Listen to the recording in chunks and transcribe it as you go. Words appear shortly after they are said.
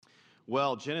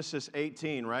Well, Genesis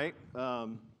 18, right?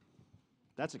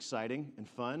 That's exciting and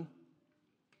fun.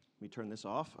 Let me turn this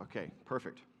off. Okay,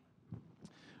 perfect.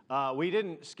 We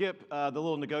didn't skip the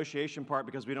little negotiation part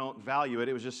because we don't value it.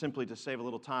 It was just simply to save a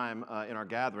little time in our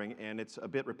gathering, and it's a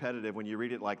bit repetitive when you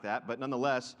read it like that. But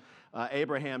nonetheless,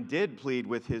 Abraham did plead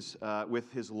with his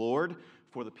Lord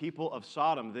for the people of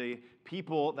Sodom, the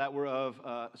people that were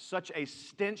of such a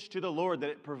stench to the Lord that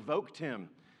it provoked him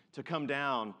to come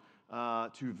down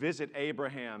to visit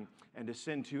Abraham and to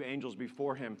send two angels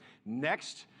before him.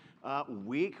 Next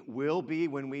week will be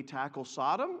when we tackle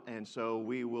Sodom, and so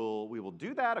we will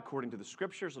do that according to the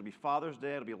Scriptures. It'll be Father's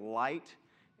Day. It'll be light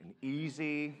and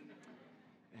easy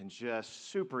and just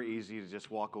super easy to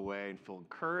just walk away and feel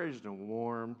encouraged and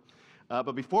warm.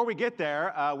 But before we get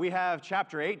there, we have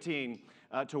chapter 18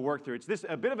 to work through. It's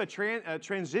a bit of a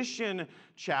transition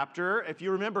chapter. If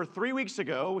you remember 3 weeks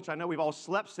ago, which I know we've all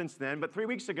slept since then, but 3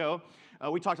 weeks ago,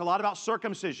 we talked a lot about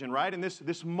circumcision, right? And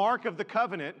this mark of the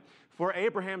covenant for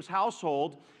Abraham's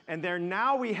household. And there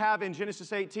now we have in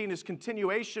Genesis 18 this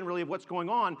continuation really of what's going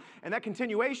on. And that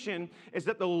continuation is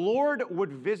that the Lord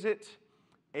would visit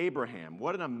Abraham.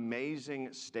 What an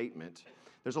amazing statement.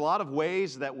 There's a lot of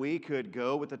ways that we could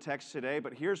go with the text today,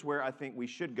 but here's where I think we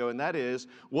should go, and that is,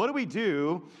 what do we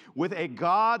do with a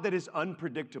God that is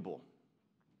unpredictable?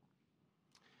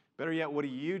 Better yet, what do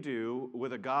you do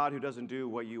with a God who doesn't do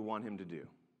what you want him to do,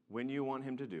 when you want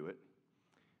him to do it,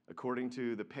 according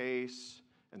to the pace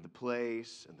and the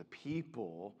place and the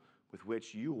people with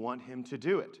which you want him to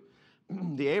do it?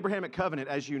 The Abrahamic covenant,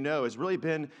 as you know, has really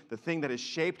been the thing that has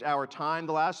shaped our time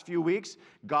the last few weeks.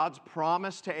 God's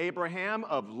promise to Abraham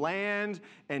of land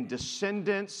and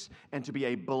descendants and to be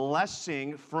a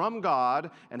blessing from God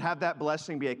and have that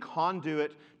blessing be a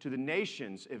conduit to the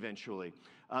nations eventually.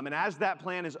 And as that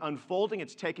plan is unfolding,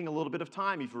 it's taking a little bit of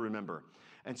time, if you remember.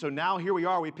 And so now here we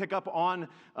are. We pick up on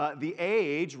the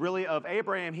age, really, of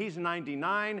Abraham. He's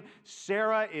 99.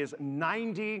 Sarah is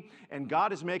 90. And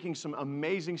God is making some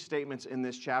amazing statements in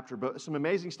this chapter. But some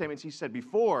amazing statements he said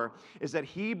before is that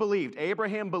he believed.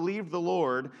 Abraham believed the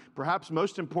Lord, perhaps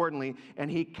most importantly, and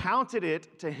he counted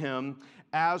it to him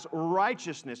as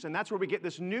righteousness. And that's where we get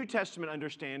this New Testament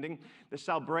understanding. The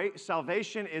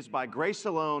salvation is by grace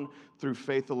alone, through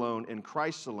faith alone, in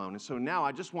Christ alone. And so now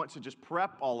I just want to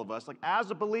prep all of us. Like,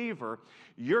 as a believer,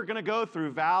 you're going to go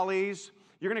through valleys.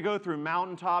 You're going to go through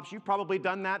mountaintops. You've probably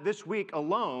done that this week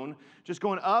alone, just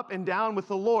going up and down with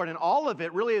the Lord. And all of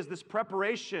it really is this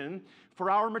preparation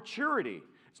for our maturity.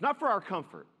 It's not for our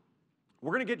comfort.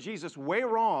 We're going to get Jesus way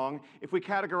wrong if we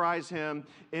categorize him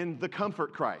in the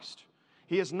comfort Christ.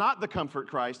 He is not the comfort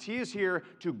Christ. He is here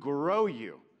to grow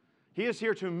you. He is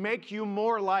here to make you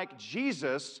more like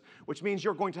Jesus, which means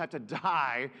you're going to have to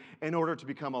die in order to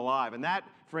become alive. And that,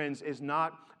 friends, is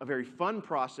not a very fun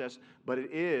process, but it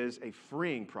is a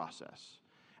freeing process.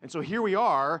 And so here we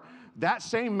are, that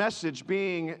same message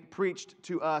being preached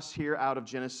to us here out of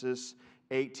Genesis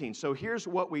 18. So here's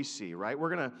what we see, right?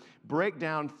 We're going to break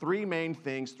down three main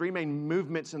things, three main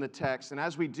movements in the text. And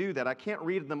as we do that, I can't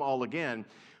read them all again,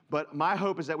 but my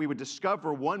hope is that we would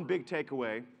discover one big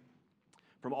takeaway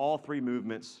from all three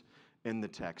movements in the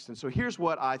text. And so here's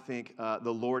what I think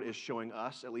the Lord is showing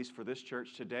us, at least for this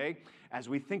church today, as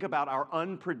we think about our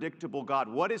unpredictable God.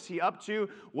 What is he up to?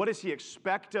 What does he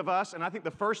expect of us? And I think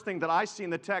the first thing that I see in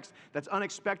the text that's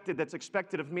unexpected, that's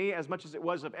expected of me as much as it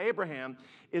was of Abraham,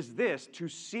 is this: to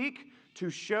seek to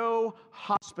show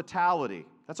hospitality.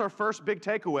 That's our first big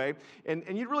takeaway.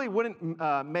 And you really wouldn't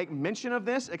make mention of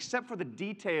this except for the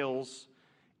details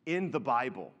in the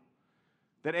Bible.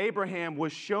 That Abraham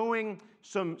was showing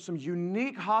some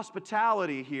unique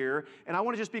hospitality here. And I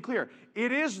want to just be clear.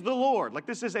 It is the Lord. Like,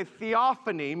 this is a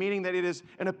theophany, meaning that it is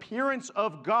an appearance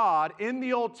of God in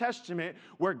the Old Testament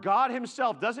where God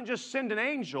himself doesn't just send an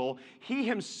angel. He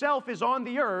himself is on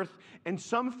the earth in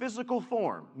some physical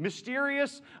form,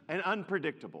 mysterious and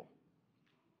unpredictable.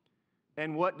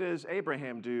 And what does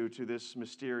Abraham do to this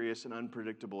mysterious and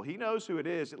unpredictable? He knows who it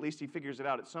is. At least he figures it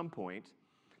out at some point.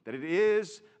 That it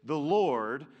is the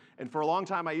Lord. And for a long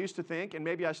time I used to think, and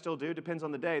maybe I still do, depends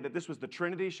on the day, that this was the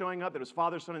Trinity showing up, that it was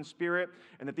Father, Son, and Spirit,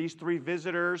 and that these three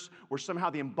visitors were somehow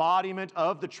the embodiment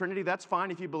of the Trinity. That's fine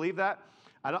if you believe that.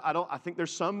 I think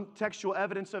there's some textual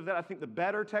evidence of that. I think the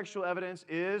better textual evidence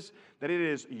is that it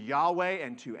is Yahweh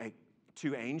and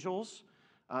two angels.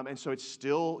 And so it's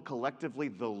still collectively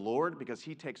the Lord because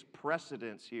he takes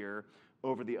precedence here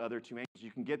over the other two angels.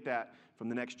 You can get that from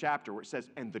the next chapter where it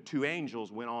says, and the two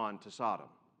angels went on to Sodom.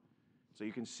 So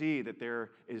you can see that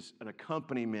there is an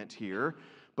accompaniment here.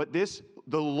 But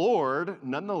the Lord,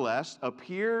 nonetheless,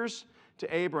 appears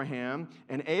to Abraham,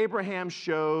 and Abraham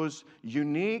shows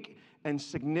unique and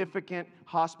significant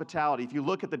hospitality. If you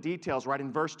look at the details right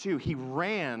in verse 2, he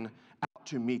ran out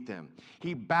to meet them.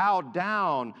 He bowed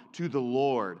down to the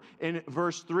Lord. In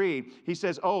verse 3, he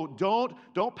says, "Oh,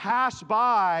 don't pass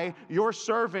by your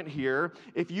servant here.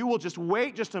 If you will just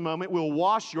wait just a moment, we'll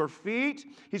wash your feet."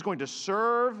 He's going to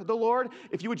serve the Lord.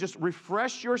 If you would just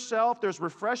refresh yourself, there's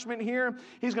refreshment here.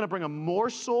 He's going to bring a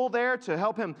morsel there to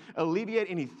help him alleviate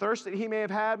any thirst that he may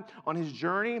have had on his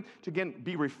journey, to again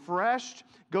be refreshed.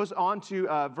 Goes on to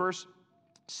verse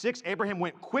 6, Abraham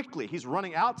went quickly. He's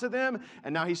running out to them,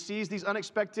 and now he sees these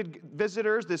unexpected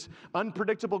visitors, this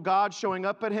unpredictable God showing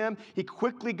up at him. He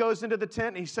quickly goes into the tent,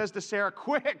 and he says to Sarah,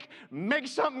 "Quick, make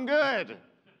something good."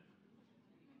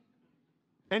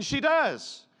 And she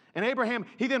does. And Abraham,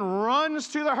 he then runs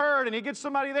to the herd, and he gets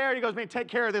somebody there, and he goes, "Man, take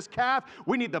care of this calf.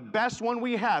 We need the best one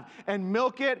we have, and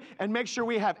milk it, and make sure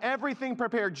we have everything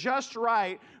prepared just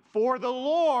right for the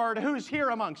Lord who's here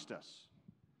amongst us."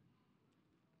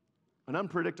 An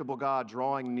unpredictable God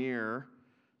drawing near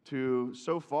to,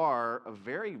 so far, a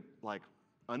very,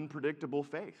 unpredictable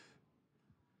faith.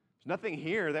 There's nothing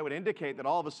here that would indicate that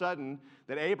all of a sudden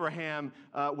that Abraham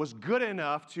was good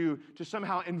enough to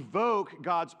somehow invoke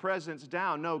God's presence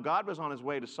down. No, God was on his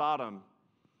way to Sodom,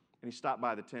 and he stopped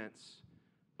by the tents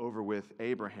over with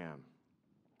Abraham.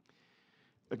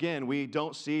 Again, we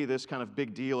don't see this kind of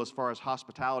big deal as far as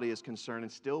hospitality is concerned,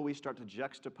 and still we start to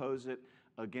juxtapose it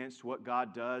against what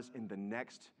God does in the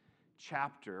next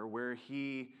chapter, where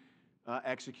he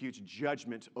executes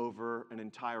judgment over an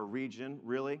entire region,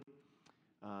 really.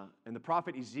 And the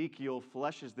prophet Ezekiel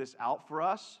fleshes this out for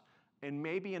us, and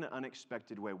maybe in an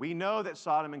unexpected way. We know that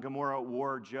Sodom and Gomorrah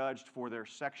were judged for their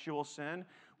sexual sin.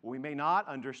 What we may not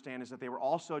understand is that they were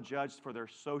also judged for their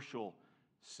social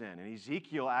sin. And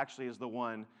Ezekiel actually is the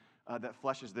one that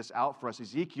fleshes this out for us.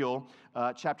 Ezekiel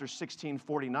chapter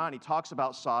 16:49, he talks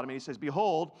about Sodom, and he says,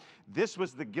 "Behold, this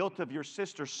was the guilt of your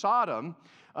sister Sodom.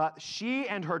 She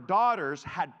and her daughters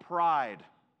had pride."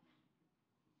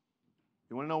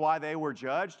 You want to know why they were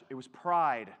judged? It was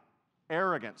pride,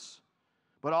 arrogance.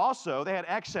 But also, they had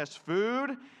excess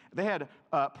food, they had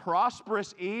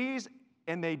prosperous ease,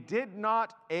 and they did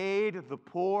not aid the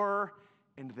poor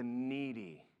and the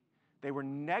needy. They were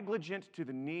negligent to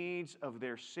the needs of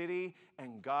their city,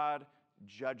 and God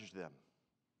judged them.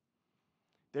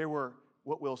 They were,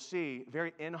 what we'll see,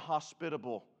 very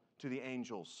inhospitable to the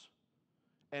angels.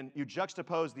 And you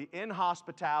juxtapose the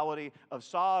inhospitality of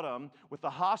Sodom with the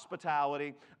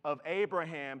hospitality of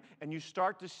Abraham, and you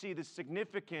start to see the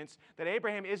significance that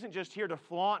Abraham isn't just here to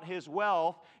flaunt his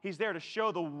wealth. He's there to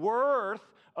show the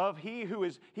worth of he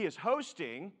is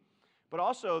hosting, but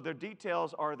also the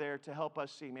details are there to help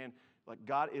us see, man,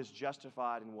 God is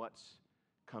justified in what's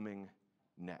coming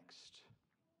next.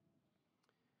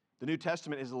 The New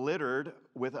Testament is littered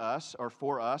with us, or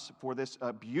for this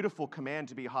beautiful command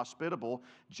to be hospitable,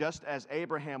 just as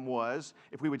Abraham was.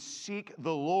 If we would seek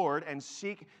the Lord and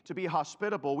seek to be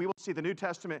hospitable, we will see the New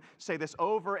Testament say this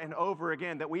over and over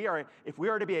again, that if we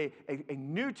are to be a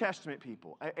New Testament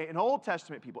people, an Old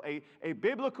Testament people, a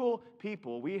biblical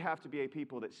people, we have to be a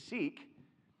people that seek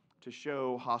to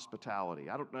show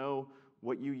hospitality. I don't know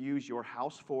what you use your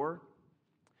house for,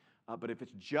 but if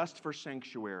it's just for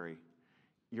sanctuary,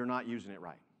 you're not using it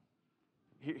right.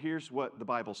 Here's what the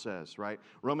Bible says, right?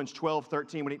 Romans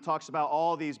 12:13, when he talks about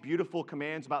all these beautiful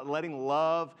commands about letting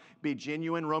love be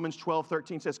genuine, Romans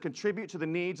 12:13 says, "Contribute to the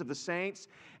needs of the saints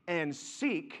and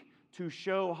seek to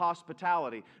show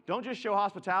hospitality." Don't just show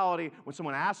hospitality when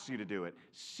someone asks you to do it.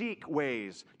 Seek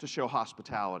ways to show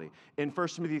hospitality. In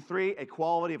 1 Timothy 3, a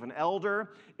quality of an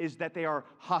elder is that they are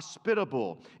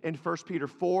hospitable. In 1 Peter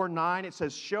 4:9, it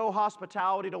says, "Show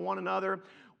hospitality to one another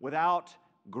without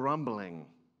grumbling."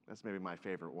 That's maybe my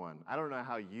favorite one. I don't know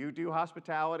how you do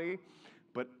hospitality,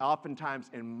 but oftentimes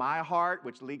in my heart,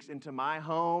 which leaks into my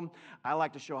home, I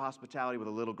like to show hospitality with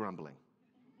a little grumbling.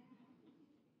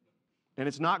 And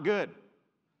it's not good.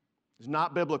 It's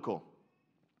not biblical.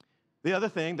 The other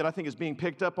thing that I think is being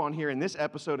picked up on here in this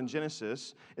episode in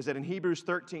Genesis is that in Hebrews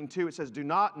 13:2, it says, "Do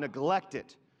not neglect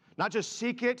it." Not just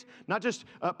seek it, not just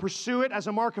pursue it as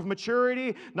a mark of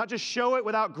maturity, not just show it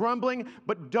without grumbling,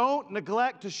 but don't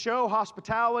neglect to show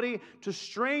hospitality to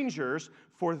strangers,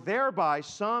 for thereby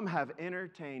some have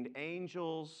entertained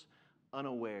angels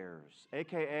unawares.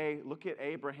 AKA, look at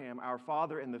Abraham, our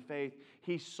father in the faith.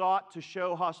 He sought to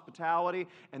show hospitality,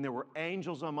 and there were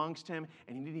angels amongst him,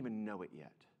 and he didn't even know it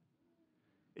yet.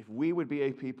 If we would be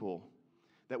a people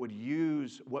that would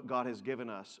use what God has given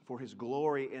us for His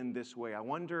glory in this way, I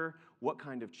wonder what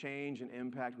kind of change and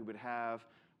impact we would have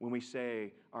when we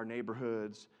say our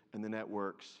neighborhoods and the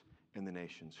networks and the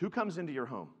nations. Who comes into your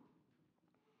home?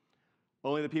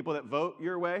 Only the people that vote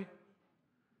your way?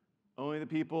 Only the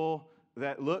people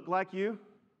that look like you?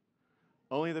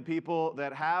 Only the people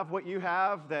that have what you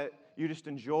have that you just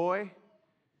enjoy?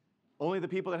 Only the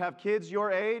people that have kids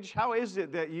your age? How is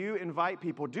it that you invite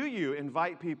people? Do you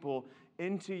invite people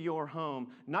into your home,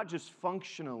 not just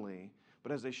functionally,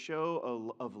 but as a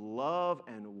show of love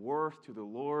and worth to the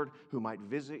Lord who might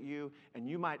visit you, and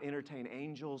you might entertain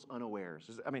angels unawares?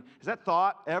 Has that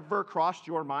thought ever crossed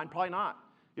your mind? Probably not.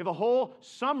 You have a whole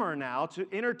summer now to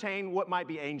entertain what might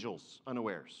be angels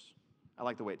unawares. I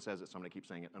like the way it says it, so I'm going to keep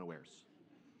saying it, unawares.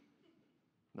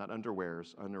 Not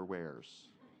underwears, unawares.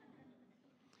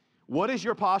 What is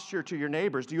your posture to your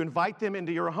neighbors? Do you invite them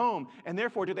into your home? And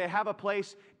therefore, do they have a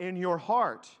place in your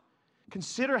heart?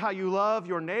 Consider how you love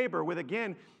your neighbor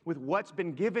with what's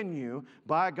been given you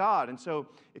by God. And so,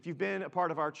 if you've been a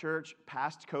part of our church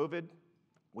past COVID,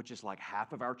 which is like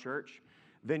half of our church,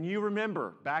 then you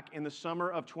remember back in the summer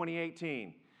of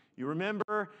 2018, you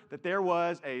remember that there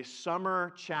was a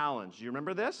summer challenge. You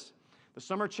remember this? The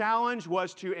summer challenge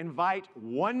was to invite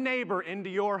one neighbor into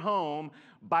your home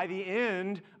by the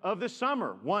end of the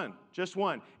summer. One, just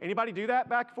one. Anybody do that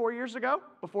back 4 years ago,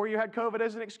 before you had COVID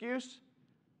as an excuse?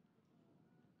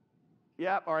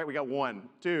 Yeah, all right, we got 1,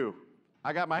 2.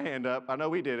 I got my hand up. I know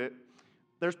we did it.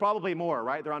 There's probably more,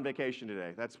 right? They're on vacation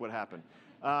today. That's what happened.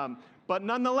 But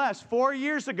nonetheless, 4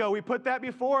 years ago, we put that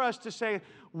before us to say,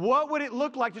 what would it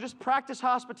look like to just practice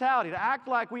hospitality, to act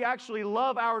like we actually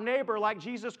love our neighbor like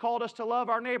Jesus called us to love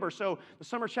our neighbor? So the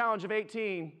summer challenge of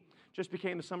 18 just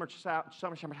became the summer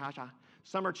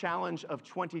challenge of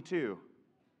 22.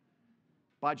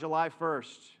 By July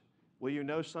 1st, will you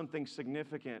know something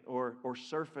significant or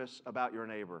surface about your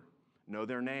neighbor? Know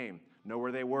their name, know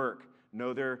where they work,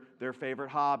 know their favorite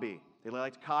hobby. They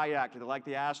like to kayak. Do they like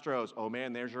the Astros? Oh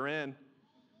man, there's your in.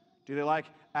 Do they like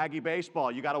Aggie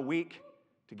baseball? You got a week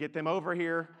to get them over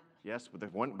here. Yes,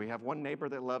 we have one neighbor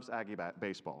that loves Aggie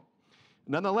baseball.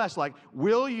 Nonetheless,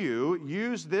 will you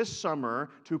use this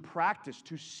summer to practice,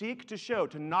 to seek to show,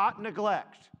 to not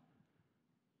neglect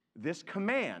this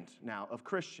command now of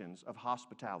Christians of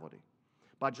hospitality?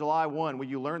 By July 1, will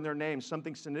you learn their names,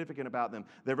 something significant about them,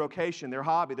 their vocation, their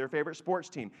hobby, their favorite sports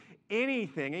team,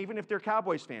 anything, even if they're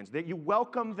Cowboys fans, that you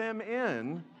welcome them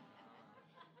in?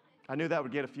 I knew that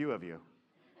would get a few of you.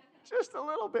 Just a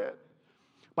little bit.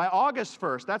 By August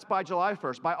 1st, that's by July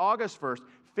 1st, by August 1st,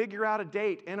 figure out a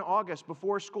date in August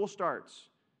before school starts.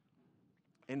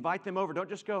 Invite them over. Don't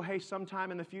just go, hey, sometime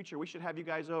in the future, we should have you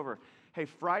guys over. Hey,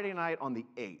 Friday night on the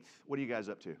 8th, what are you guys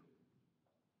up to?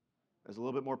 That's a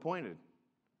little bit more pointed.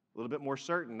 A little bit more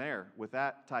certain there with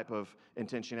that type of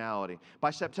intentionality.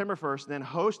 By September 1st, then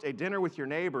host a dinner with your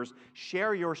neighbors.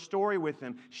 Share your story with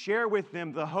them. Share with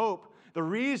them the hope, the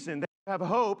reason that you have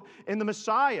hope in the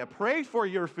Messiah. Pray for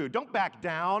your food. Don't back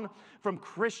down from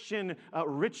Christian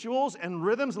rituals and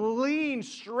rhythms. Lean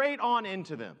straight on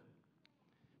into them.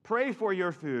 Pray for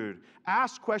your food.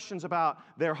 Ask questions about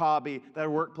their hobby, their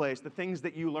workplace, the things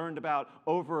that you learned about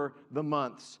over the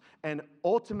months. And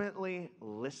ultimately,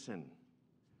 listen.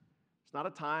 It's not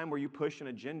a time where you push an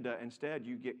agenda. Instead,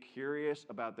 you get curious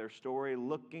about their story,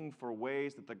 looking for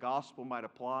ways that the gospel might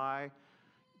apply.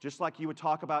 Just like you would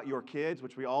talk about your kids,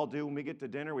 which we all do when we get to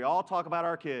dinner. We all talk about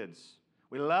our kids.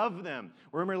 We love them.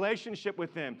 We're in relationship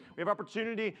with them. We have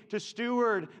opportunity to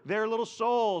steward their little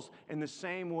souls. In the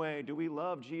same way, do we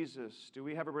love Jesus? Do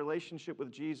we have a relationship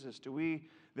with Jesus? Do we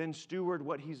then steward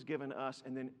what He's given us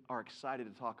and then are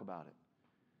excited to talk about it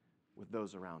with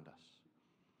those around us?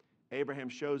 Abraham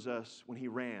shows us when he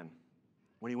ran,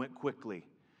 when he went quickly,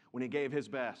 when he gave his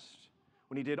best,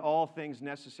 when he did all things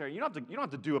necessary. You don't have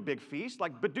to do a big feast,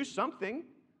 but do something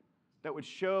that would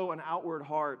show an outward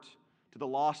heart to the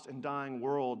lost and dying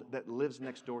world that lives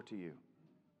next door to you.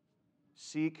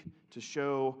 Seek to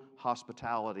show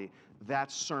hospitality.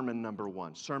 That's sermon number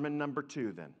 1. Sermon number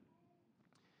 2, then.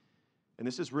 And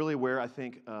this is really where I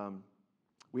think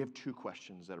we have 2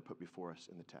 questions that are put before us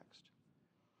in the text.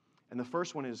 And the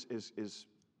first one is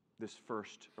this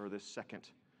first or this second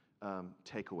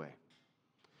takeaway.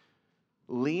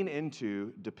 Lean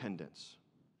into dependence.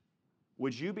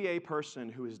 Would you be a person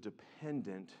who is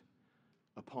dependent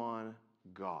upon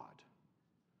God?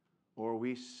 Or are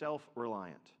we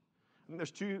self-reliant? I think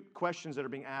there's 2 questions that are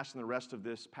being asked in the rest of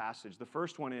this passage. The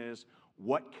first one is,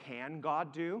 what can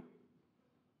God do?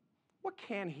 What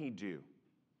can He do?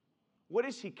 What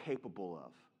is He capable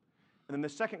of? And then the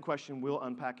second question we'll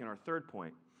unpack in our third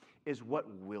point is, what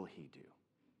will He do?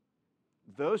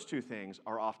 Those 2 things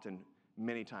are often,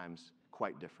 many times,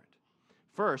 quite different.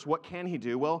 First, what can he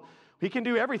do? Well, he can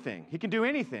do everything. He can do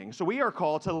anything. So we are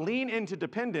called to lean into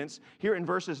dependence here in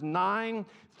verses 9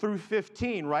 through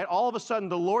 15, right? All of a sudden,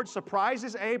 the Lord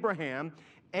surprises Abraham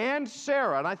and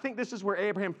Sarah. And I think this is where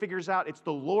Abraham figures out it's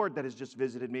the Lord that has just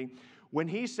visited me. When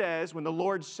the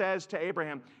Lord says to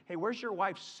Abraham, hey, where's your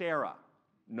wife Sarah?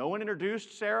 No one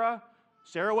introduced Sarah.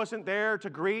 Sarah wasn't there to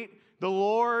greet the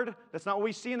Lord. That's not what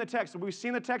we see in the text. What we see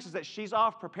in the text is that she's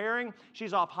off preparing.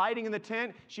 She's off hiding in the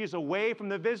tent. She's away from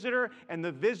the visitor, and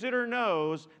the visitor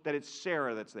knows that it's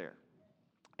Sarah that's there.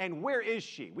 And where is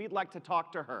she? We'd like to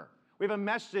talk to her. We have a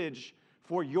message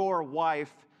for your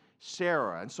wife,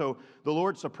 Sarah. And so the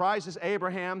Lord surprises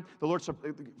Abraham. The Lord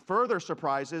further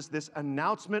surprises this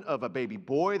announcement of a baby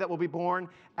boy that will be born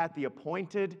at the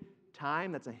appointed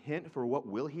time. That's a hint for what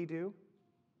will he do.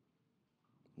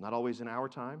 Not always in our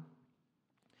time.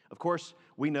 Of course,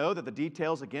 we know that the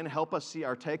details, again, help us see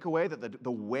our takeaway that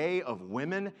the way of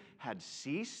women had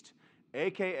ceased,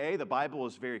 a.k.a. the Bible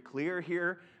is very clear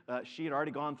here, she had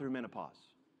already gone through menopause.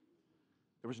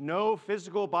 There was no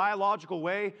physical, biological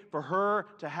way for her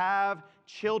to have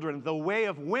children. The way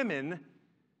of women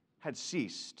had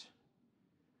ceased.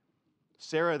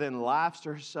 Sarah then laughs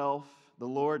to herself. The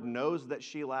Lord knows that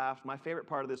she laughed. My favorite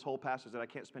part of this whole passage that I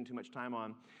can't spend too much time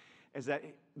on is that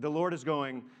the Lord is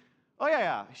going, oh,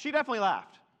 yeah, she definitely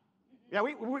laughed. Yeah,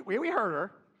 we heard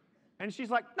her. And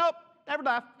she's like, nope, never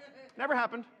laughed, never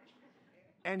happened.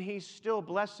 And he still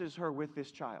blesses her with this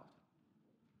child.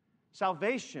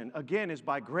 Salvation, again, is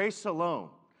by grace alone,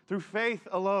 through faith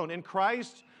alone, in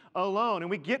Christ alone. And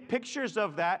we get pictures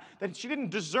of that she didn't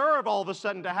deserve all of a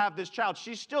sudden to have this child.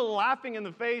 She's still laughing in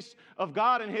the face of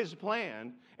God and his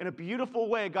plan. In a beautiful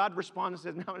way, God responds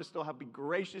and says, now I still have to be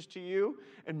gracious to you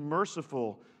and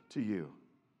merciful to you.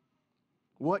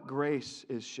 What grace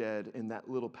is shed in that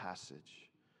little passage.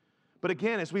 But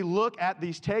again, as we look at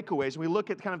these takeaways, and we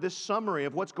look at kind of this summary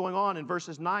of what's going on in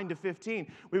verses 9 to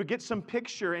 15, we would get some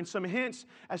picture and some hints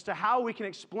as to how we can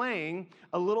explain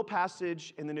a little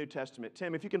passage in the New Testament.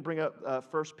 Tim, if you can bring up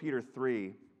 1 Peter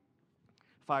 3,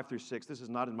 5 through 6. This is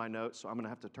not in my notes, so I'm going to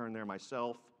have to turn there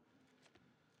myself.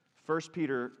 1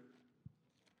 Peter,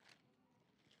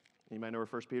 anybody know where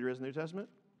 1 Peter is in the New Testament?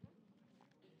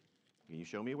 Can you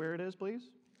show me where it is,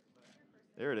 please?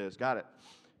 There it is. Got it.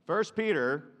 1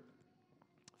 Peter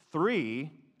 3,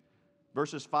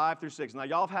 verses 5 through 6. Now,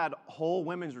 y'all have had whole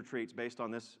women's retreats based on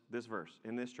this verse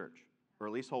in this church, or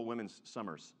at least whole women's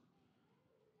summers.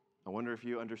 I wonder if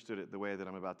you understood it the way that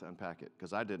I'm about to unpack it,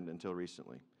 because I didn't until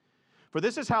recently. For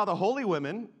this is how the holy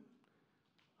women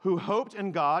who hoped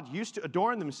in God used to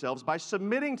adorn themselves by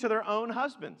submitting to their own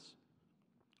husbands.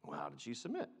 Well, how did she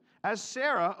submit? As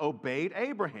Sarah obeyed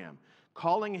Abraham,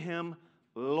 calling him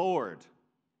Lord.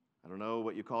 I don't know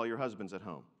what you call your husbands at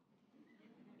home,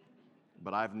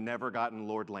 but I've never gotten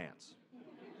Lord Lance.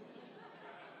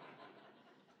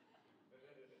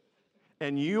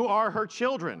 And you are her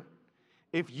children,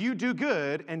 if you do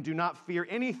good and do not fear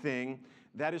anything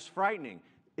that is frightening.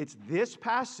 It's this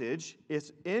passage,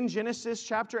 it's in Genesis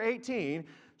chapter 18.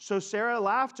 So Sarah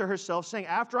laughed to herself, saying,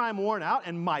 after I am worn out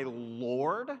and my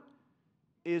Lord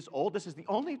is old. This is the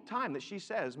only time that she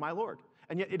says, my Lord.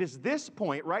 And yet it is this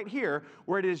point right here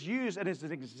where it is used and is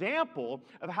an example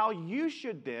of how you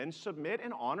should then submit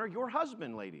and honor your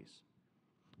husband, ladies.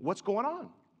 What's going on?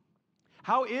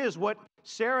 How is what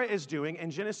Sarah is doing in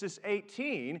Genesis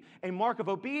 18 a mark of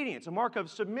obedience, a mark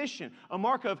of submission, a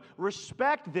mark of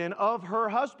respect then of her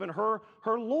husband, her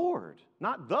Lord?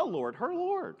 Not the Lord, her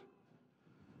Lord.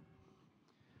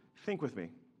 Think with me.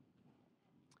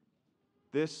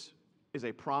 This is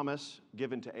a promise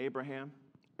given to Abraham.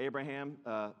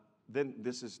 Then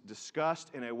this is discussed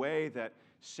in a way that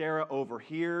Sarah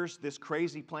overhears this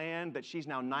crazy plan that she's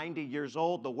now 90 years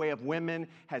old. The way of women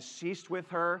has ceased with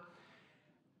her.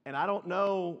 And I don't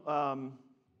know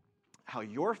how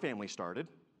your family started.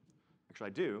 Actually, I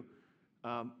do.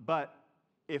 But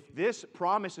if this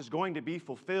promise is going to be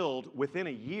fulfilled within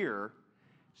a year,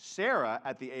 Sarah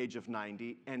at the age of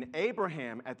 90 and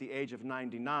Abraham at the age of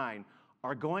 99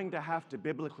 are going to have to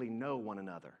biblically know one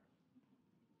another.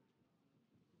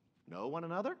 Know one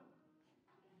another?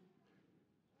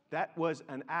 That was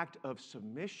an act of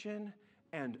submission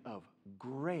and of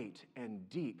great and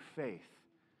deep faith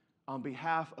on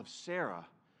behalf of Sarah,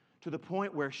 to the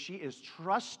point where she is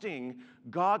trusting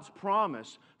God's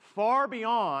promise far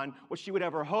beyond what she would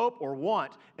ever hope or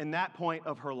want in that point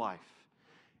of her life.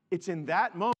 It's in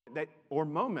that moment or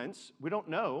moments, we don't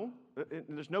know,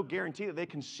 there's no guarantee that they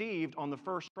conceived on the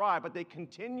first try, but they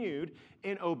continued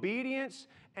in obedience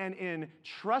and in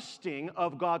trusting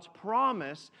of God's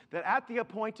promise that at the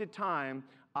appointed time,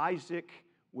 Isaac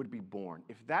would be born.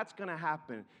 If that's going to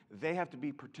happen, they have to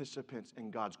be participants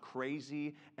in God's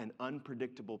crazy and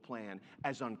unpredictable plan,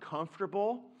 as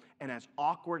uncomfortable and as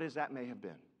awkward as that may have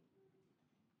been.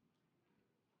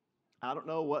 I don't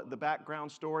know what the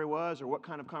background story was or what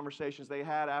kind of conversations they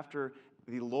had after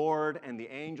the Lord and the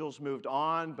angels moved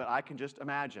on, but I can just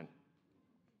imagine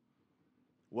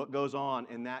what goes on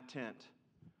in that tent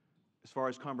as far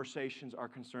as conversations are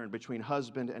concerned between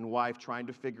husband and wife trying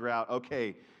to figure out,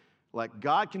 okay, like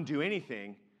God can do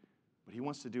anything, but He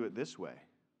wants to do it this way.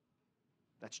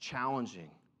 That's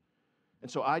challenging. And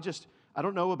so I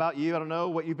don't know about you. I don't know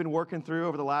what you've been working through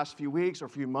over the last few weeks or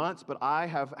few months, but I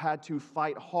have had to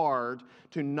fight hard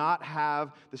to not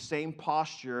have the same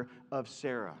posture of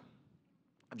Sarah.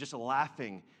 I'm just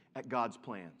laughing at God's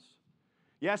plans.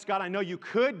 Yes, God, I know you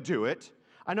could do it.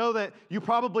 I know that you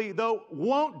probably, though,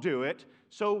 won't do it.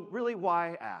 So really,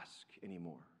 why ask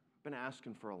anymore? I've been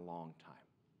asking for a long time.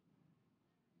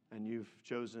 And you've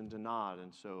chosen to nod,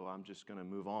 and so I'm just going to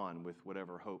move on with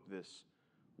whatever hope this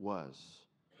was.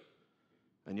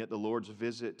 And yet the Lord's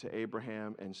visit to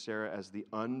Abraham and Sarah as the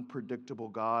unpredictable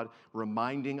God,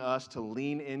 reminding us to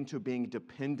lean into being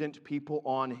dependent people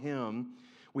on Him,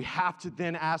 we have to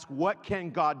then ask, what can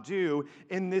God do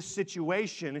in this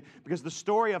situation? Because the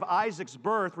story of Isaac's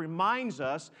birth reminds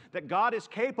us that God is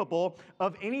capable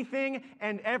of anything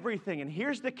and everything. And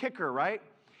here's the kicker, right?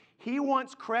 He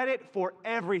wants credit for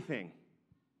everything.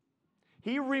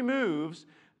 He removes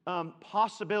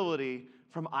possibility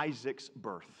from Isaac's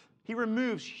birth. He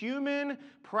removes human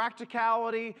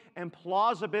practicality and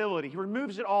plausibility. He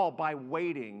removes it all by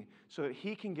waiting so that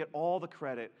He can get all the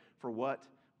credit for what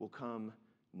will come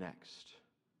next.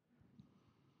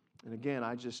 And again,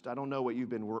 I don't know what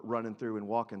you've been running through and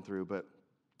walking through, but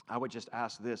I would just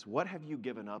ask this: what have you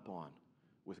given up on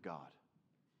with God?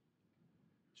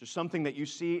 Is there something that you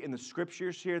see in the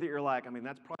scriptures here that you're like, I mean,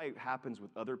 that's probably happens with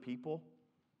other people.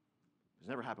 It's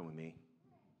never happened with me.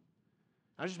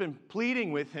 I've just been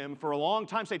pleading with Him for a long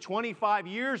time, say 25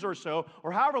 years or so,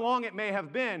 or however long it may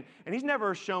have been, and He's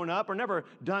never shown up or never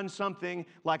done something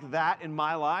like that in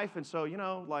my life. And so,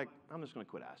 I'm just going to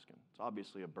quit asking. It's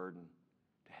obviously a burden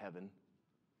to heaven.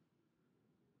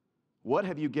 What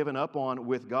have you given up on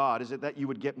with God? Is it that you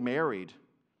would get married?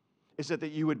 Is it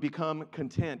that you would become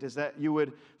content? Is that you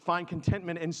would find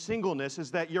contentment in singleness?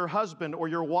 Is that your husband or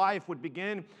your wife would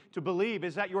begin to believe?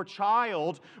 Is that your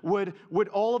child would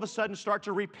all of a sudden start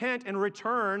to repent and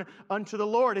return unto the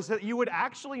Lord? Is that you would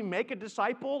actually make a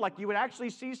disciple? Like you would actually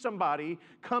see somebody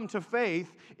come to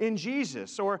faith in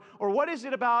Jesus? Or what is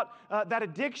it about that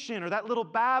addiction or that little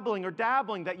babbling or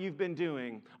dabbling that you've been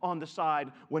doing on the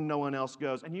side when no one else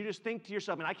goes? And you just think to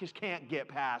yourself, I just can't get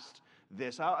past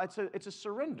this. It's a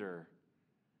surrender.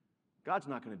 God's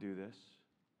not going to do this.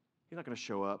 He's not going to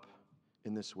show up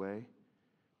in this way.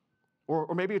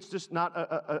 Or maybe it's just not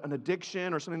an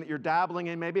addiction or something that you're dabbling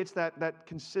in. Maybe it's that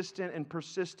consistent and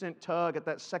persistent tug at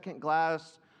that second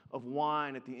glass of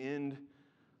wine at the end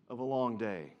of a long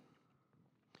day.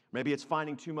 Maybe it's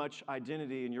finding too much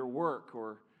identity in your work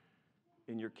or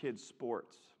in your kids'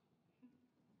 sports.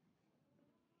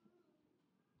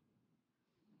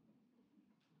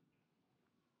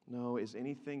 No, is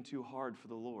anything too hard for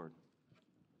the Lord?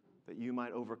 That you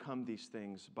might overcome these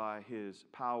things by His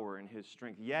power and His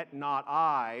strength. Yet not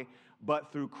I,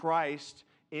 but through Christ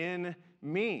in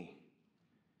me.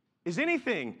 Is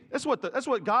anything, that's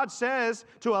what God says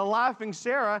to a laughing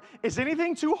Sarah, is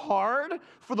anything too hard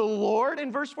for the Lord? In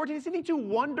verse 14, is anything too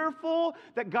wonderful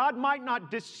that God might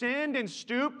not descend and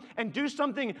stoop and do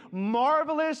something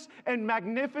marvelous and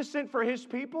magnificent for His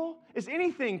people? Is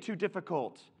anything too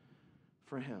difficult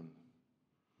for Him?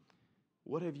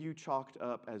 What have you chalked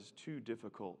up as too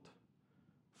difficult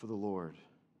for the Lord?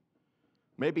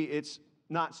 Maybe it's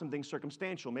not something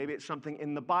circumstantial. Maybe it's something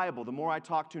in the Bible. The more I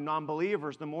talk to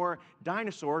non-believers, the more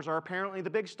dinosaurs are apparently the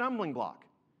big stumbling block.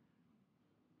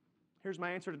 Here's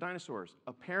my answer to dinosaurs.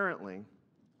 Apparently,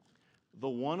 the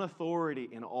one authority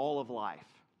in all of life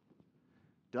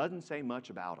doesn't say much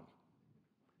about them,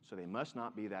 so they must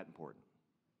not be that important.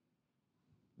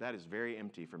 That is very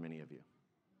empty for many of you.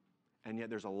 And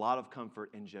yet there's a lot of comfort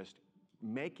in just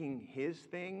making His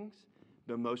things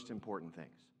the most important things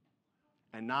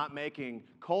and not making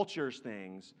culture's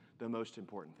things the most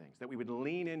important things. That we would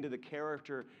lean into the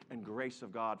character and grace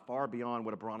of God far beyond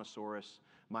what a brontosaurus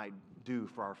might do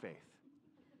for our faith.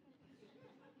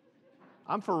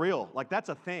 I'm for real. Like, that's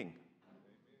a thing.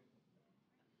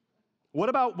 What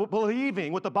about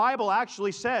believing what the Bible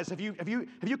actually says? Have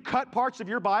you cut parts of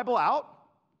your Bible out?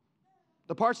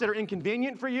 The parts that are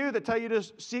inconvenient for you, that tell you to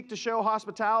seek to show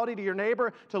hospitality to your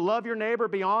neighbor, to love your neighbor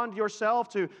beyond yourself,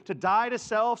 to die to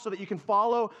self so that you can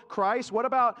follow Christ. What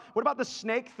about the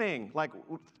snake thing, like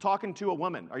talking to a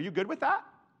woman? Are you good with that?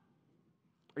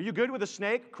 Are you good with a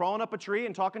snake crawling up a tree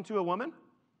and talking to a woman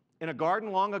in a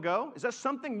garden long ago? Is that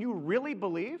something you really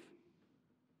believe?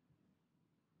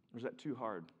 Or is that too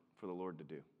hard for the Lord to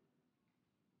do?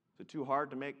 Is it too hard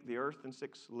to make the earth in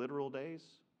 6 literal days?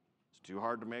 It's too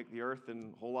hard to make the earth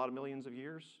in a whole lot of millions of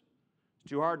years? It's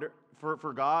too hard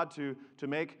for God to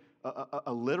make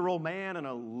a literal man and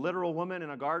a literal woman in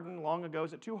a garden long ago?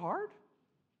 Is it too hard?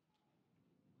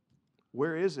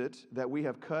 Where is it that we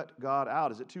have cut God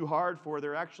out? Is it too hard for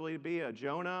there actually to be a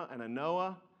Jonah and a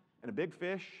Noah and a big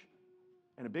fish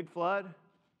and a big flood?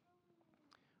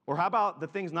 Or how about the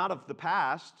things not of the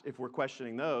past, if we're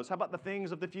questioning those? How about the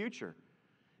things of the future?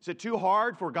 Is it too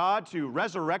hard for God to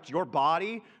resurrect your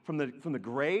body from the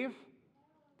grave?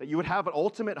 That you would have an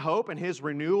ultimate hope in His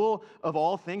renewal of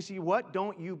all things? See, what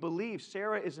don't you believe?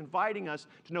 Sarah is inviting us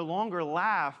to no longer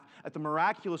laugh at the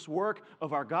miraculous work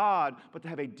of our God, but to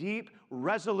have a deep,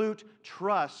 resolute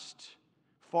trust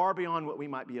far beyond what we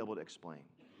might be able to explain.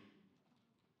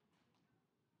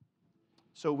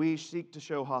 So we seek to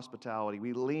show hospitality.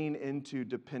 We lean into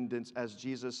dependence, as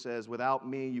Jesus says, without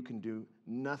me you can do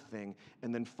nothing.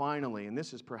 And then finally, and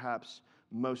this is perhaps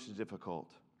most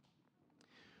difficult,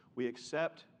 we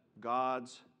accept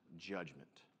God's judgment.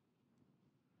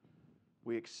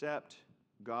 We accept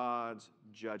God's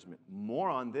judgment. More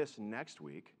on this next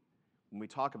week when we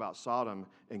talk about Sodom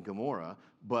and Gomorrah,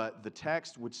 but the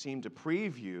text would seem to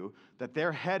preview that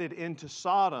they're headed into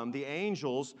Sodom. The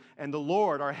angels and the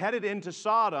Lord are headed into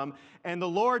Sodom, and the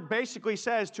Lord basically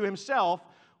says to Himself,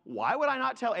 why would I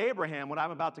not tell Abraham what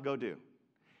I'm about to go do?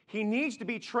 He needs to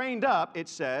be trained up, it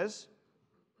says,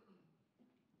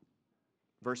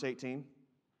 verse 18,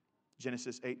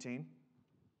 Genesis 18.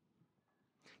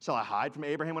 Shall I hide from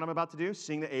Abraham what I'm about to do,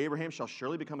 seeing that Abraham shall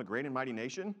surely become a great and mighty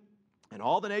nation? And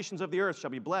all the nations of the earth shall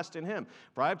be blessed in him.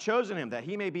 For I have chosen him that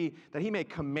he may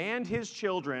command his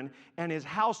children and his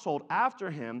household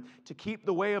after him to keep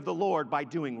the way of the Lord by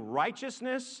doing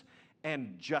righteousness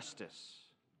and justice.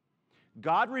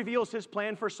 God reveals His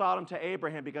plan for Sodom to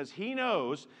Abraham because He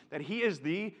knows that he is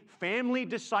the family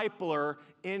discipler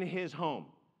in his home.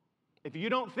 If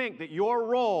you don't think that your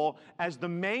role as the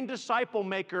main disciple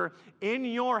maker in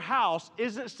your house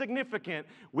isn't significant,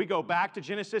 we go back to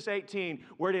Genesis 18,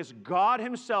 where it is God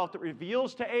Himself that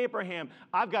reveals to Abraham,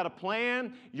 I've got a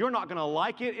plan. You're not going to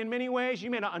like it in many ways.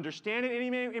 You may not understand it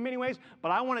in many ways,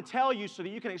 but I want to tell you so that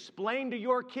you can explain to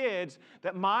your kids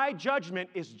that my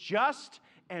judgment is just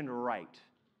and right,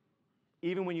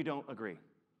 even when you don't agree,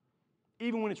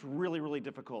 even when it's really, really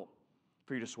difficult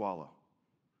for you to swallow.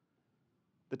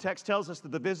 The text tells us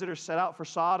that the visitors set out for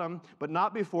Sodom, but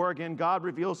not before, again, God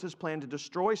reveals His plan to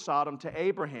destroy Sodom to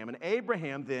Abraham. And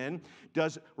Abraham then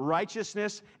does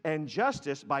righteousness and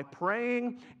justice by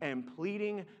praying and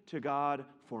pleading to God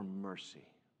for mercy.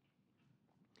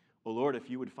 Oh Lord, if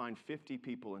you would find 50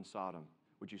 people in Sodom,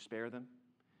 would you spare them?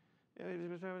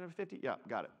 50? Yeah,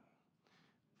 got it.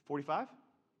 45?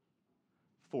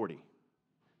 40.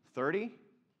 30?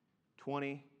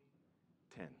 20?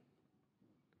 10.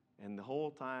 And the whole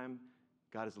time,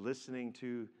 God is listening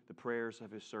to the prayers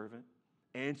of His servant,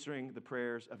 answering the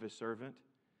prayers of His servant,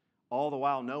 all the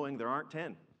while knowing there aren't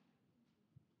 10.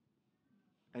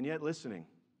 And yet listening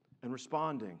and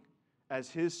responding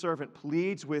as His servant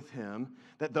pleads with Him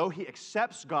that though He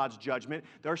accepts God's judgment,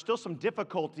 there are still some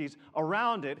difficulties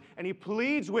around it, and he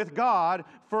pleads with God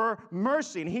for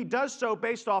mercy. And he does so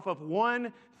based off of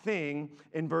one thing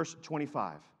in verse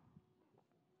 25.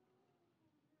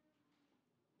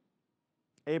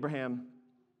 Abraham,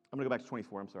 I'm going to go back to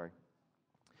 24, I'm sorry.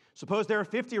 Suppose there are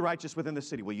 50 righteous within the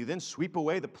city. Will you then sweep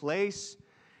away the place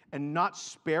and not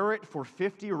spare it for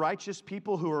 50 righteous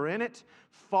people who are in it?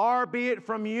 Far be it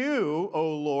from you,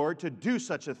 O Lord, to do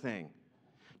such a thing,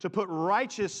 to put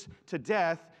righteous to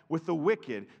death with the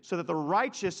wicked, so that the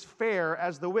righteous fare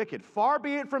as the wicked. Far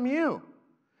be it from you.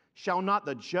 Shall not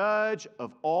the judge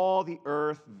of all the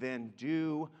earth then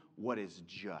do what is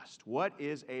just? What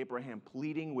is Abraham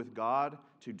pleading with God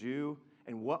to do?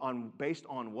 And based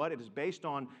on what? It is based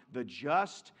on the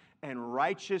just and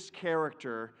righteous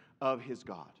character of his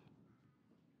God.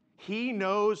 He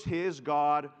knows his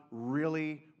God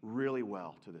really, really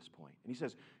well to this point. And he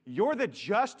says, you're the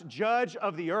just judge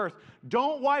of the earth.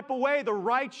 Don't wipe away the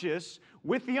righteous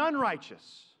with the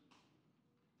unrighteous.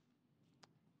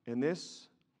 And this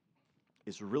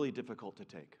is really difficult to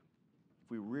take if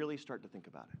we really start to think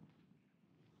about it.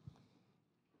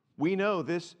 We know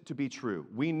this to be true.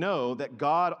 We know that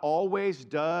God always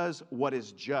does what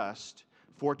is just,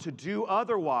 for to do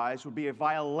otherwise would be a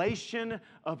violation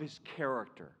of his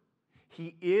character.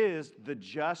 He is the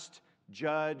just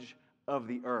judge of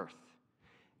the earth.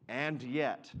 And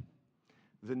yet,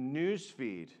 the news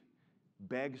feed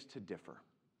begs to differ.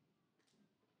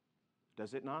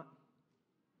 Does it not?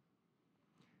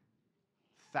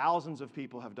 Thousands of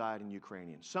people have died in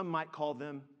Ukraine. Some might call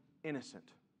them innocent.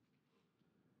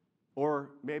 Or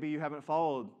maybe you haven't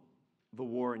followed the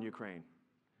war in Ukraine.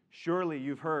 Surely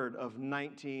you've heard of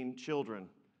 19 children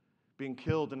being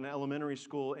killed in an elementary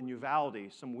school in Uvalde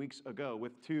some weeks ago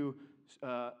with two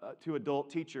adult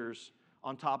teachers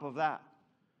on top of that.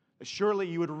 Surely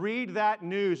you would read that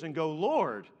news and go,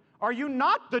 Lord, are you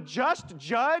not the just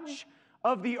judge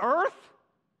of the earth?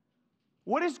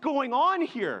 What is going on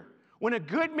here when a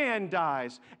good man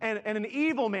dies and an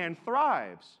evil man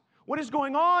thrives? What is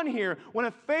going on here when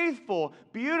a faithful,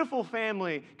 beautiful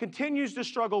family continues to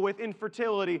struggle with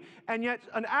infertility and yet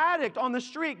an addict on the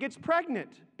street gets pregnant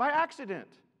by accident?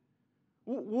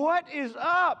 What is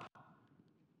up?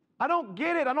 I don't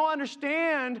get it. I don't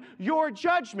understand your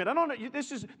judgment. I don't know.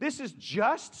 This is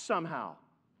just somehow.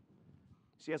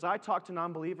 See, as I talk to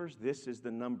non-believers, this is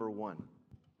the number one.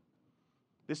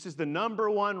 This is the number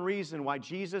one reason why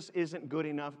Jesus isn't good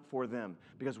enough for them.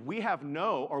 Because we have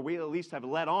or we at least have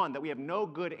let on that we have no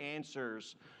good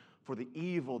answers for the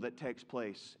evil that takes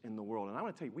place in the world. And I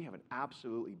want to tell you, we have an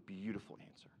absolutely beautiful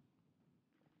answer.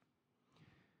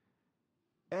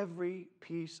 Every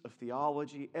piece of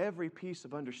theology, every piece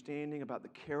of understanding about the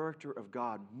character of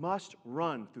God must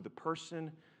run through the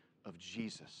person of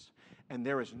Jesus. And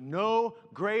there is no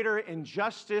greater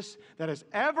injustice that has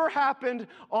ever happened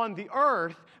on the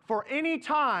earth for any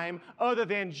time other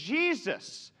than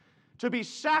Jesus to be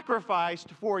sacrificed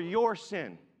for your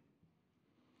sin.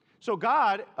 So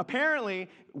God apparently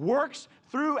works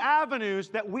through avenues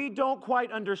that we don't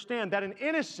quite understand, that an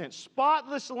innocent,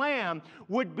 spotless lamb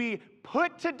would be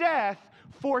put to death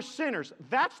for sinners.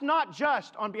 That's not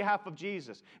just on behalf of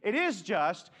Jesus. It is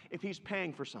just if he's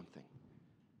paying for something.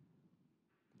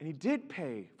 And he did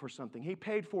pay for something. He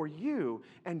paid for you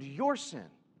and your sin.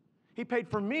 He paid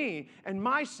for me and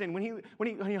my sin. When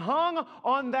he hung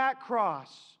on that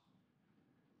cross,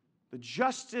 the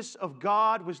justice of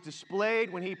God was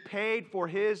displayed when he paid for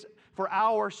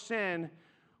our sin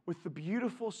with the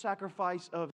beautiful sacrifice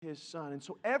of his son. And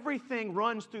so everything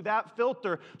runs through that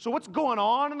filter. So what's going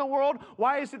on in the world?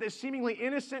 Why is it that seemingly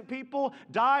innocent people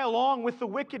die along with the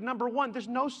wicked? Number one, there's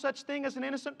no such thing as an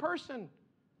innocent person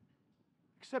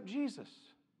except Jesus.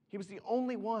 He was the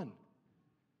only one.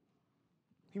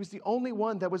 He was the only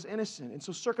one that was innocent. And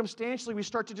so circumstantially, we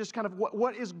start to just kind of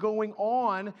what is going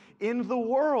on in the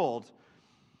world.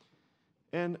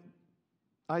 And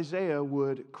Isaiah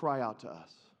would cry out to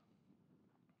us.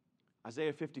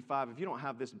 Isaiah 55, if you don't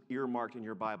have this earmarked in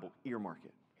your Bible, earmark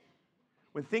it.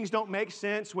 When things don't make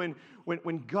sense, when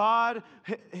God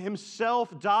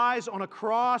himself dies on a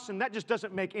cross, and that just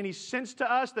doesn't make any sense to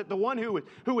us, that the one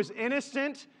who was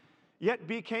innocent yet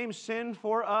became sin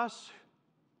for us,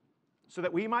 so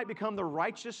that we might become the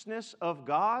righteousness of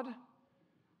God.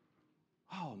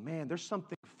 Oh man, there's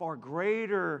something far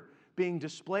greater being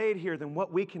displayed here than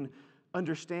what we can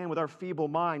understand with our feeble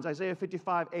minds. Isaiah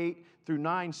 55,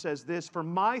 8-9 says this, "For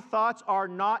my thoughts are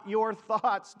not your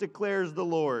thoughts, declares the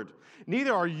Lord.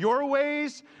 Neither are your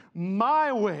ways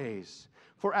my ways.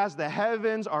 For as the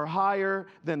heavens are higher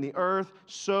than the earth,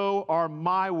 so are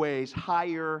my ways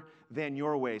higher than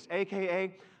your ways."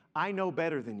 AKA, I know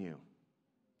better than you.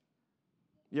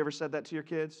 You ever said that to your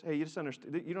kids? Hey, you're not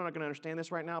going to understand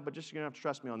this right now, but just you're going to have to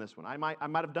trust me on this one. I might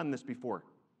have done this before.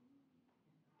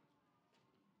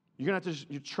 You're going to have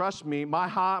to trust me.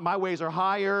 My ways are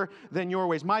higher than your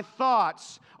ways. My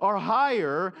thoughts are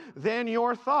higher than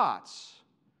your thoughts.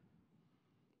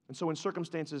 And so when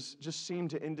circumstances just seem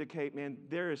to indicate, man,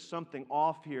 there is something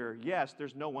off here. Yes,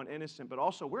 there's no one innocent, but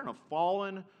also we're in a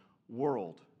fallen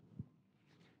world.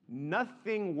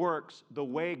 Nothing works the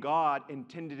way God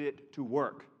intended it to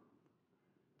work.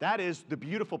 That is the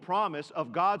beautiful promise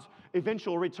of God's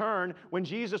eventual return. When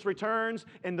Jesus returns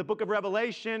in the book of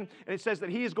Revelation, and it says that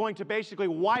he is going to basically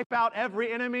wipe out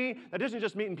every enemy. That doesn't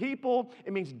just mean people,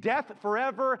 it means death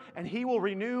forever, and he will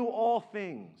renew all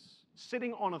things,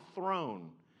 sitting on a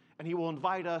throne, and he will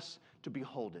invite us to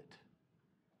behold it,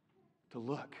 to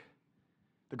look.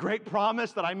 The great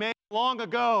promise that I made long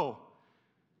ago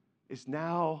is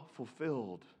now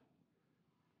fulfilled.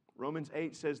 Romans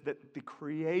 8 says that the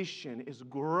creation is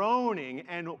groaning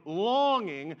and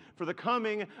longing for the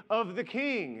coming of the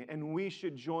King, and we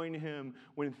should join him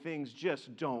when things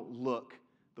just don't look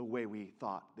the way we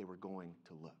thought they were going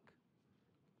to look.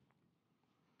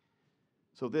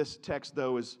 So this text,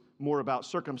 though, is more about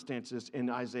circumstances in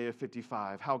Isaiah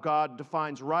 55, how God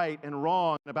defines right and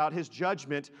wrong, about his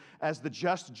judgment as the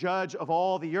just judge of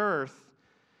all the earth.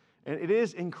 And it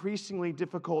is increasingly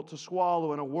difficult to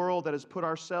swallow in a world that has put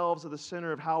ourselves at the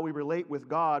center of how we relate with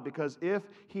God, because if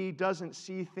he doesn't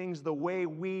see things the way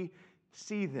we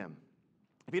see them,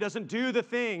 if he doesn't do the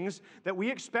things that we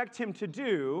expect him to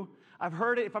do, I've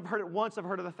heard it, if I've heard it once, I've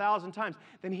heard it 1,000 times,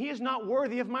 then he is not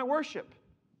worthy of my worship.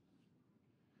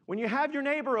 When you have your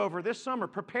neighbor over this summer,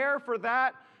 prepare for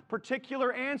that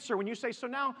particular answer. When you say, so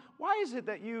now, why is it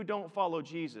that you don't follow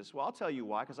Jesus? Well, I'll tell you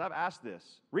why, because I've asked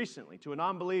this recently to a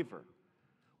non-believer.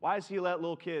 Why does he let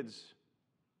little kids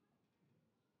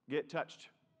get touched?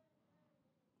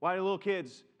 Why do little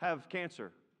kids have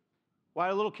cancer? Why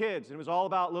do little kids? And it was all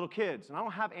about little kids. And I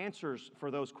don't have answers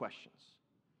for those questions.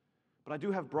 But I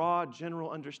do have broad,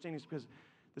 general understandings, because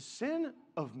the sin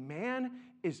of man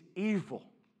is evil.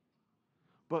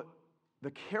 But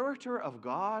the character of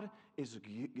God is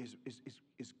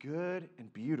good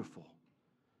and beautiful.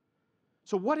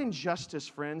 So what injustice,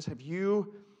 friends, have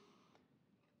you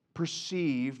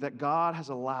perceived that God has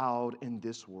allowed in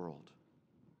this world?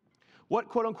 What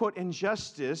quote-unquote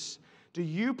injustice do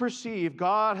you perceive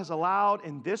God has allowed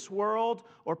in this world,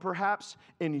 or perhaps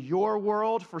in your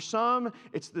world? For some,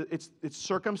 it's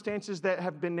circumstances that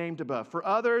have been named above. For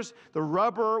others, the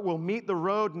rubber will meet the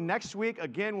road next week,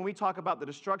 again, when we talk about the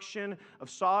destruction of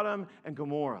Sodom and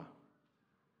Gomorrah.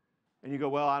 And you go,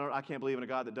 well, I can't believe in a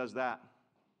God that does that.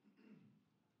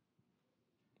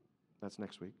 That's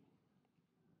next week.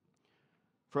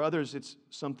 For others, it's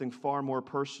something far more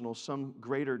personal, some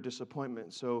greater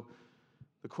disappointment. So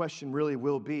the question really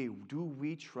will be, do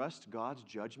we trust God's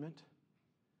judgment?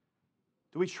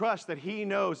 Do we trust that he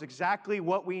knows exactly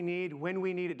what we need when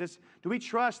we need it? Do we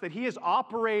trust that he is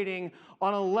operating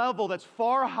on a level that's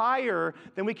far higher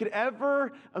than we could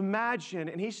ever imagine,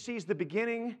 and he sees the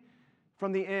beginning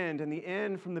from the end and the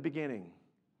end from the beginning?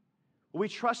 We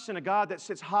trust in a God that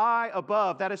sits high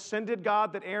above, that ascended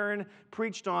God that Aaron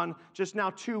preached on just now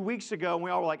 2 weeks ago. And we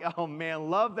all were like, oh man,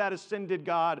 love that ascended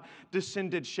God,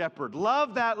 descended shepherd.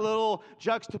 Love that little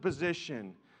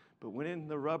juxtaposition. But when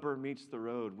the rubber meets the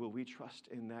road, will we trust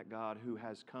in that God who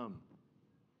has come,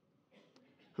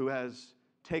 who has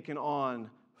taken on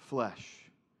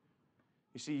flesh?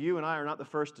 You see, you and I are not the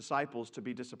first disciples to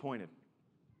be disappointed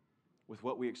with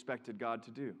what we expected God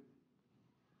to do.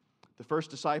 The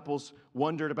first disciples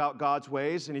wondered about God's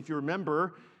ways, and if you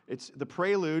remember, it's the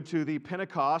prelude to the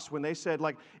Pentecost when they said,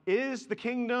 like, is the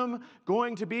kingdom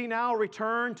going to be now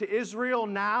returned to Israel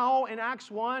now in Acts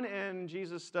 1? And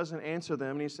Jesus doesn't answer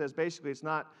them, and he says, basically, it's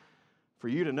not for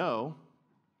you to know,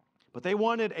 but they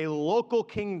wanted a local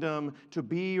kingdom to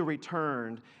be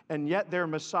returned, and yet their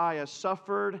Messiah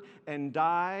suffered and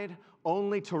died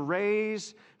only to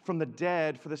raise from the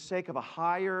dead for the sake of a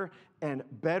higher and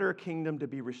better kingdom to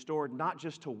be restored, not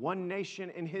just to one nation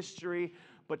in history,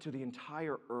 but to the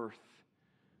entire earth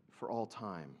for all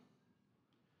time.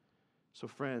 So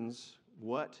friends,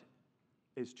 what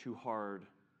is too hard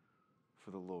for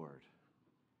the Lord?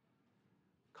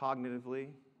 Cognitively,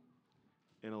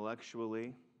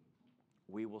 intellectually,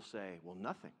 we will say, well,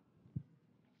 nothing.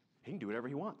 He can do whatever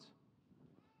he wants.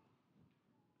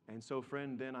 And so,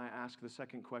 friend, then I ask the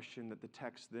second question that the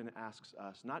text then asks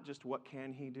us. Not just what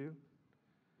can he do,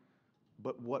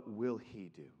 but what will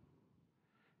he do?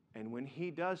 And when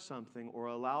he does something or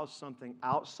allows something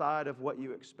outside of what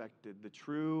you expected, the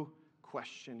true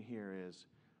question here is,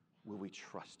 will we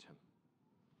trust him?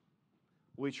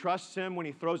 Will we trust him when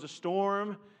he throws a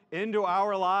storm into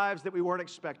our lives that we weren't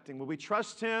expecting? Will we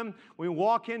trust him when we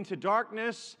walk into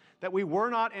darkness that we were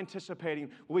not anticipating?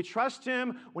 Will we trust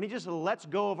him when he just lets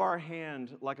go of our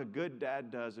hand like a good dad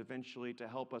does eventually to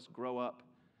help us grow up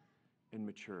and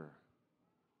mature?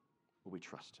 Will we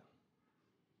trust him?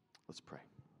 Let's pray.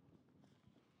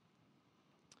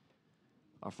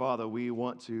 Our Father, we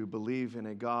want to believe in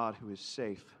a God who is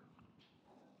safe,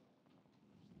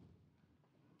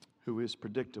 who is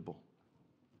predictable,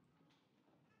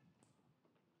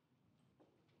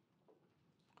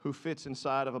 who fits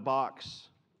inside of a box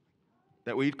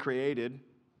that we've created.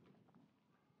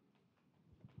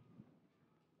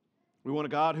 We want a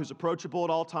God who's approachable at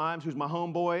all times, who's my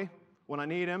homeboy when I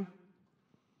need him,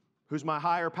 who's my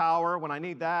higher power when I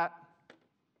need that.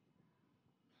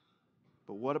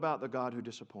 But what about the God who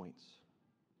disappoints?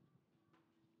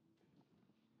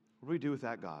 What do we do with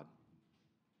that God?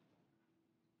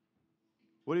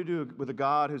 What do you do with a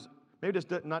God who's maybe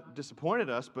just not disappointed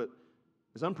us, but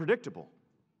is unpredictable?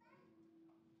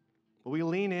 Will we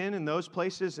lean in those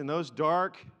places, in those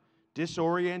dark,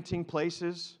 disorienting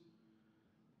places,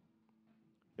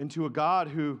 into a God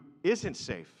who isn't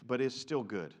safe, but is still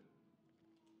good?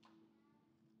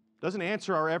 Doesn't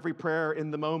answer our every prayer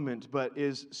in the moment, but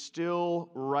is still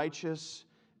righteous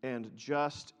and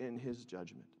just in His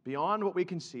judgment. Beyond what we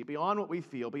can see, beyond what we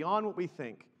feel, beyond what we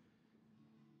think.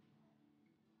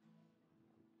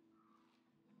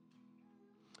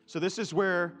 So this is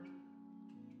where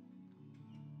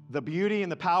the beauty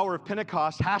and the power of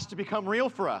Pentecost has to become real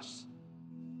for us.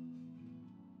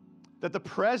 That the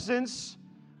presence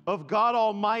of God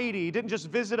Almighty didn't just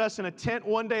visit us in a tent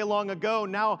one day long ago,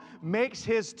 now makes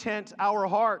His tent our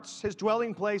hearts, His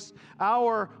dwelling place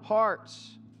our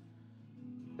hearts.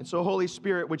 And so, Holy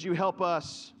Spirit, would you help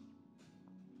us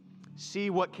see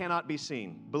what cannot be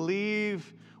seen,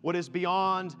 believe what is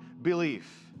beyond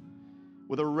belief,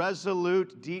 with a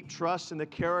resolute, deep trust in the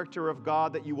character of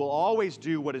God, that you will always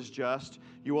do what is just,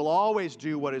 you will always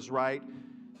do what is right,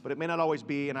 but it may not always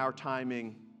be in our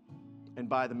timing and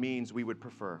by the means we would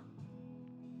prefer.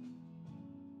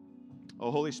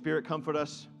 Oh, Holy Spirit, comfort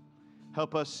us.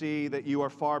 Help us see that you are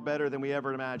far better than we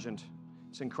ever imagined.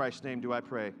 It's in Christ's name do I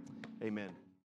pray. Amen.